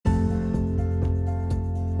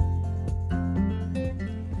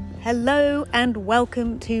Hello and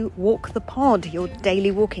welcome to Walk the Pod, your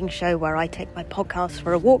daily walking show where I take my podcast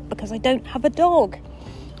for a walk because I don't have a dog.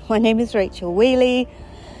 My name is Rachel Wheely,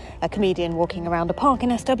 a comedian walking around a park in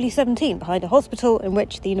SW17 behind a hospital in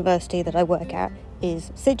which the university that I work at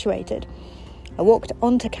is situated. I walked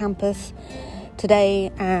onto campus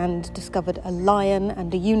today and discovered a lion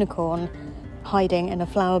and a unicorn hiding in a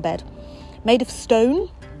flower bed made of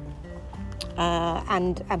stone.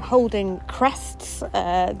 And holding crests.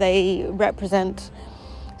 They represent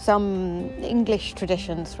some English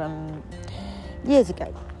traditions from years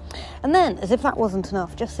ago. And then, as if that wasn't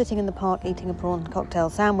enough, just sitting in the park eating a prawn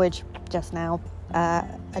cocktail sandwich just now,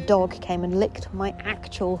 a dog came and licked my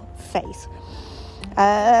actual face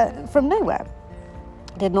from nowhere.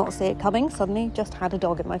 Did not see it coming, suddenly just had a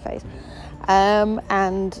dog in my face.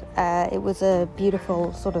 And it was a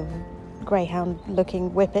beautiful sort of greyhound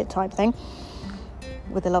looking whippet type thing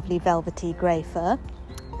with a lovely velvety grey fur,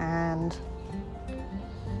 and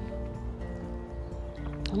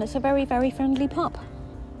it's a very, very friendly pup,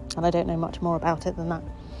 and I don't know much more about it than that.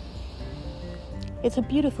 It's a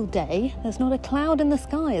beautiful day. There's not a cloud in the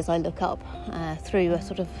sky as I look up through a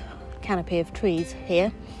sort of canopy of trees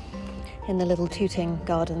here in the little Tooting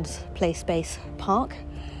Gardens play space park,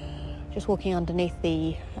 just walking underneath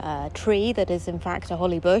the tree that is in fact a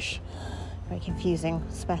holly bush, very confusing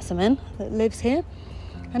specimen that lives here,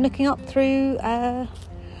 and looking up through I've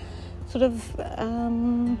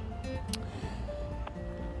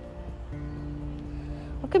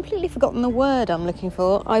completely forgotten the word I'm looking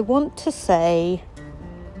for. I want to say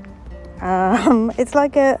it's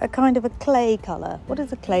like a kind of a clay colour. What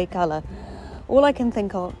is a clay colour? All I can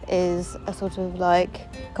think of is a sort of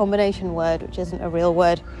like combination word, which isn't a real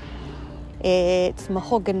word. It's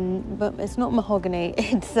mahogany, but it's not mahogany.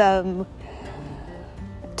 It's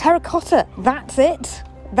terracotta. That's it.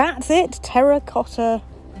 Terracotta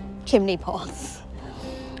chimney pots.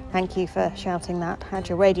 Thank you for shouting that at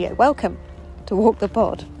your radio. Welcome to Walk the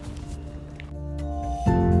Pod.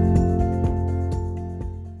 I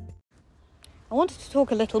wanted to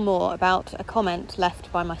talk a little more about a comment left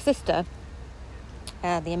by my sister,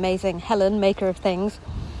 the amazing Helen, maker of things,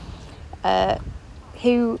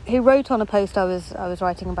 who wrote on a post I was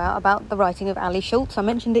writing about the writing of Ali Schultz. I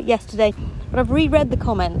mentioned it yesterday, but I've reread the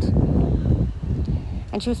comment,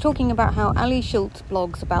 and she was talking about how Ali Schultz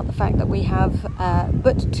blogs about the fact that we have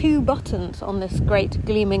but two buttons on this great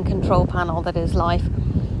gleaming control panel that is life,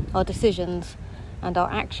 our decisions and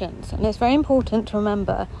our actions, and it's very important to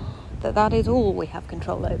remember that that is all we have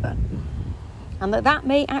control over, and that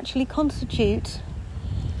may actually constitute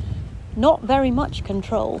not very much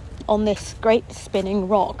control on this great spinning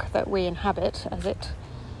rock that we inhabit as it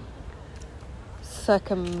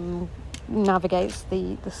circumnavigates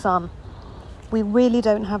the sun. We really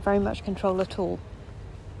don't have very much control at all.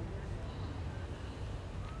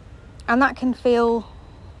 And that can feel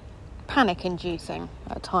panic-inducing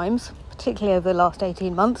at times, particularly over the last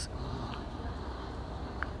 18 months.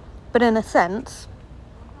 But in a sense,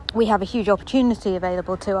 we have a huge opportunity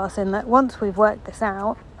available to us in that once we've worked this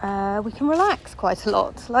out, we can relax quite a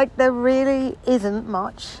lot. Like, there really isn't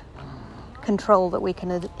much control that we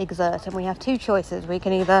can exert, and we have two choices. We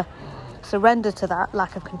can either surrender to that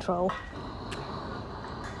lack of control,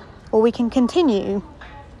 or we can continue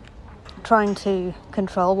trying to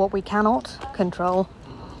control what we cannot control,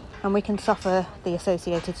 and we can suffer the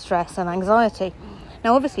associated stress and anxiety.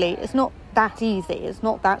 Now, obviously, it's not that easy. It's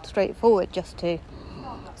not that straightforward just to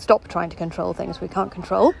stop trying to control things we can't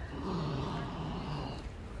control.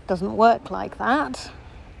 Doesn't work like that,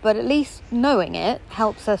 but at least knowing it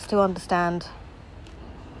helps us to understand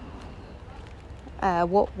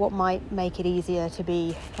what might make it easier to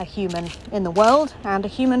be a human in the world, and a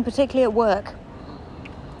human particularly at work.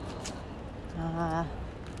 I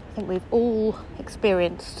think we've all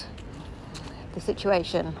experienced the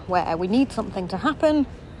situation where we need something to happen,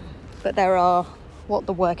 but there are what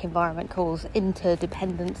the work environment calls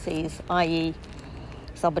interdependencies, i.e.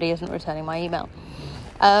 somebody isn't returning my email.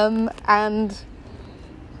 And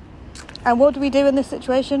what do we do in this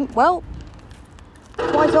situation? Well,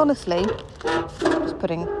 quite honestly, just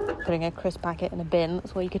putting a crisp packet in a bin,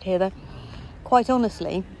 that's what you could hear there. Quite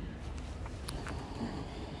honestly,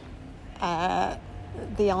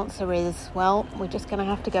 the answer is, well, we're just going to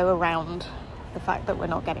have to go around the fact that we're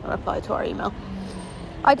not getting a reply to our email.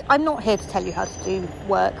 I'm not here to tell you how to do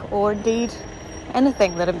work, or indeed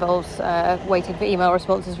anything that involves waiting for email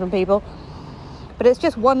responses from people. But it's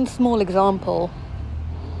just one small example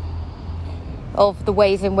of the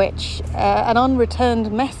ways in which an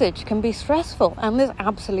unreturned message can be stressful, and there's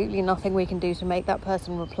absolutely nothing we can do to make that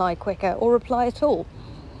person reply quicker or reply at all.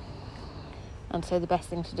 And so the best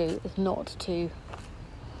thing to do is not to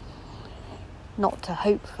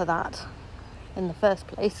hope for that in the first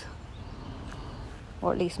place,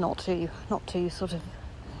 or at least not to sort of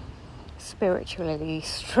spiritually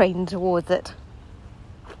strain towards it.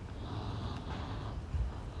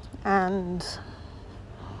 And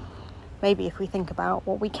maybe if we think about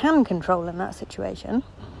what we can control in that situation,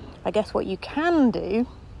 I guess what you can do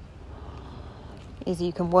is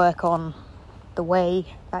you can work on the way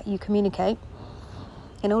that you communicate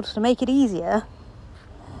in order to make it easier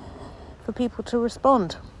for people to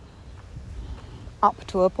respond up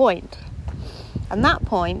to a point. And that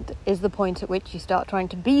point is the point at which you start trying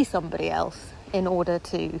to be somebody else in order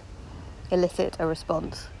to elicit a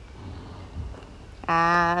response.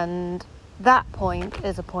 And that point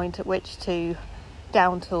is a point at which to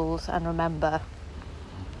down tools and remember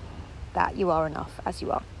that you are enough as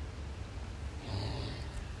you are.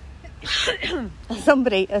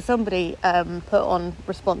 Somebody put on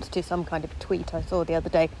response to some kind of tweet I saw the other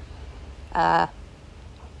day.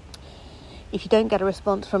 If you don't get a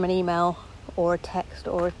response from an email or a text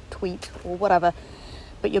or a tweet or whatever,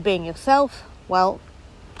 but you're being yourself, well,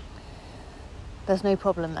 there's no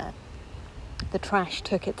problem there. The trash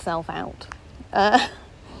took itself out,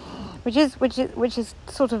 which is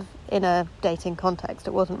sort of in a dating context.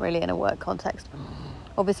 It wasn't really in a work context.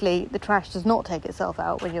 Obviously, the trash does not take itself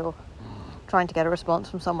out when you're trying to get a response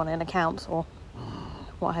from someone in accounts or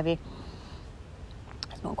what have you.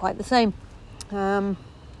 It's not quite the same. But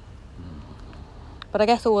I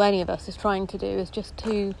guess all any of us is trying to do is just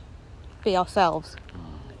to be ourselves,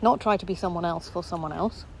 not try to be someone else for someone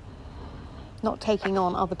else, not taking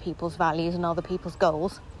on other people's values and other people's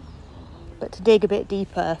goals, but to dig a bit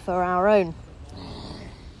deeper for our own.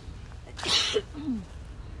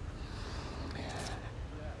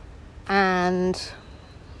 And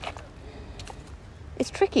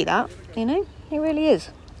it's tricky, that, it really is.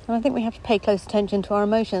 And I think we have to pay close attention to our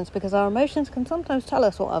emotions, because our emotions can sometimes tell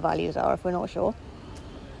us what our values are if we're not sure.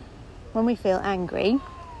 When we feel angry,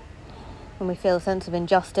 when we feel a sense of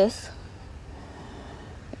injustice,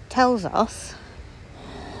 it tells us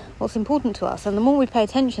what's important to us. And the more we pay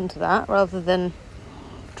attention to that, rather than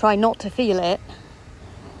try not to feel it,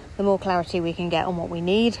 the more clarity we can get on what we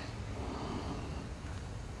need,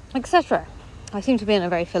 etc. I seem to be in a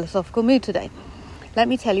very philosophical mood today. Let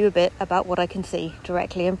me tell you a bit about what I can see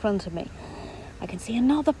directly in front of me. I can see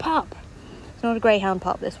another pup. It's not a greyhound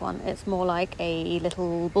pup, this one. It's more like a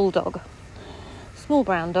little bulldog. Small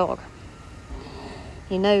brown dog.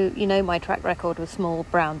 You know my track record with small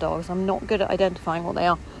brown dogs. I'm not good at identifying what they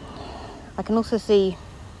are. I can also see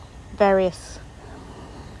various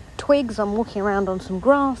twigs. I'm walking around on some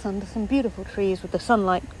grass under some beautiful trees with the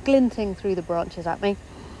sunlight glinting through the branches at me.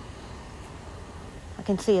 I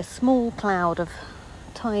can see a small cloud of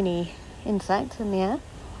tiny insects in the air.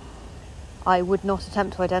 I would not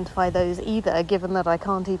attempt to identify those either, given that I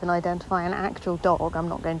can't even identify an actual dog. I'm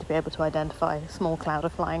not going to be able to identify a small cloud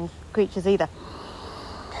of flying creatures either.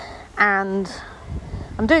 And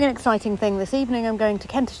I'm doing an exciting thing this evening. I'm going to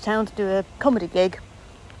Kentish Town to do a comedy gig,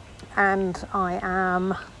 and I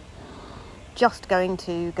am just going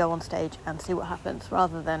to go on stage and see what happens,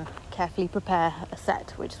 rather than carefully prepare a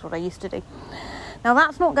set, which is what I used to do. Now,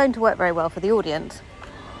 that's not going to work very well for the audience,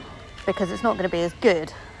 because it's not going to be as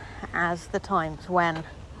good as the times when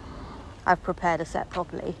I've prepared a set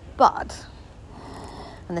properly. But,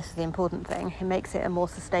 and this is the important thing, it makes it a more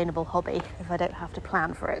sustainable hobby if I don't have to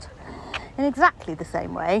plan for it. In exactly the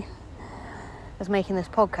same way as making this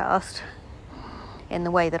podcast in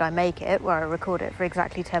the way that I make it, where I record it for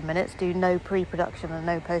exactly 10 minutes, do no pre-production and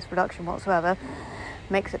no post-production whatsoever,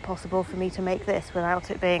 makes it possible for me to make this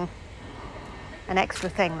without it being an extra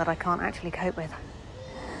thing that I can't actually cope with.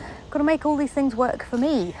 I've got to make all these things work for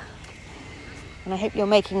me. And I hope you're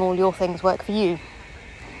making all your things work for you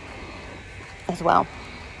as well.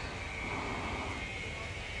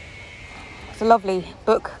 It's a lovely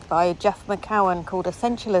book by Jeff McCowan called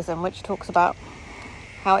Essentialism, which talks about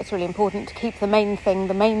how it's really important to keep the main thing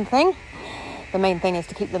the main thing. The main thing is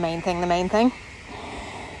to keep the main thing the main thing.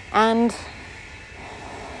 And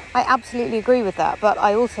I absolutely agree with that, but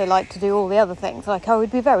I also like to do all the other things. Like, I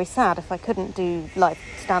would be very sad if I couldn't do like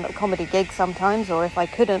stand-up comedy gigs sometimes, or if I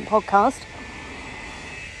couldn't podcast.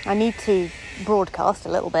 I need to broadcast a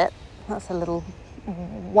little bit. That's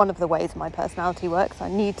one of the ways my personality works. I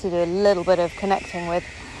need to do a little bit of connecting with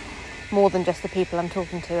more than just the people I'm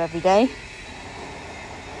talking to every day.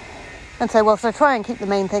 And so whilst I try and keep the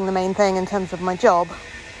main thing in terms of my job,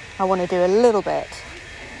 I want to do a little bit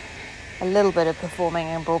of performing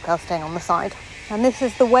and broadcasting on the side. And this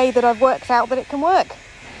is the way that I've worked out that it can work.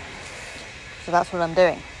 So that's what I'm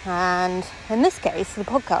doing. And in this case, the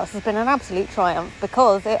podcast has been an absolute triumph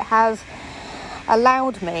because it has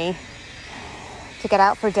allowed me to get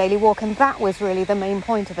out for a daily walk, and that was really the main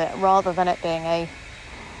point of it, rather than it being a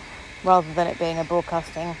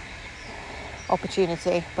broadcasting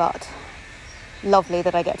opportunity. But lovely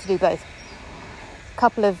that I get to do both. A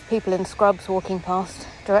couple of people in scrubs walking past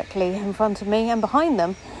directly in front of me, and behind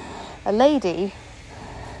them a lady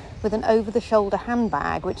with an over-the-shoulder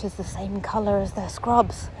handbag which is the same colour as their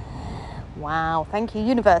scrubs. Wow, thank you,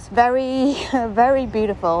 universe. Very, very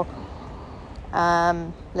beautiful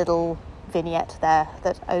little vignette there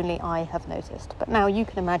that only I have noticed. But now you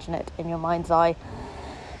can imagine it in your mind's eye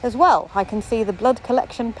as well. I can see the blood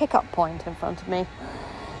collection pickup point in front of me,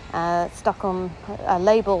 stuck on a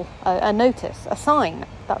label, a notice, a sign.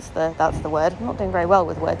 That's the word. I'm not doing very well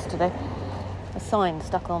with words today. A sign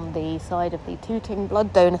stuck on the side of the Tooting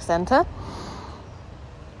Blood Donor Centre.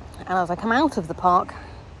 And as I come out of the park,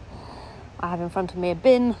 I have in front of me a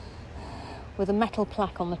bin with a metal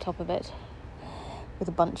plaque on the top of it with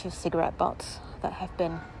a bunch of cigarette butts that have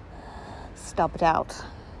been stubbed out,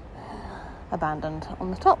 abandoned on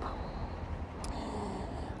the top.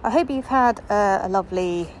 I hope you've had a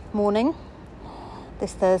lovely morning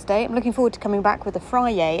this Thursday. I'm looking forward to coming back with a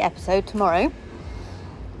Friday episode tomorrow.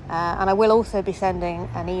 And I will also be sending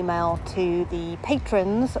an email to the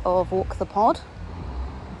patrons of Walk the Pod.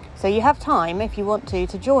 So you have time, if you want to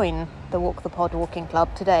join the Walk the Pod Walking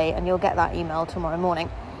Club today, and you'll get that email tomorrow morning.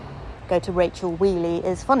 Go to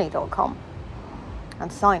rachelwheelyisfunny.com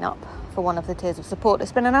and sign up for one of the tiers of support.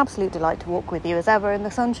 It's been an absolute delight to walk with you as ever in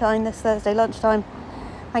the sunshine this Thursday lunchtime.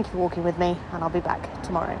 Thank you for walking with me, and I'll be back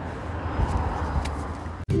tomorrow.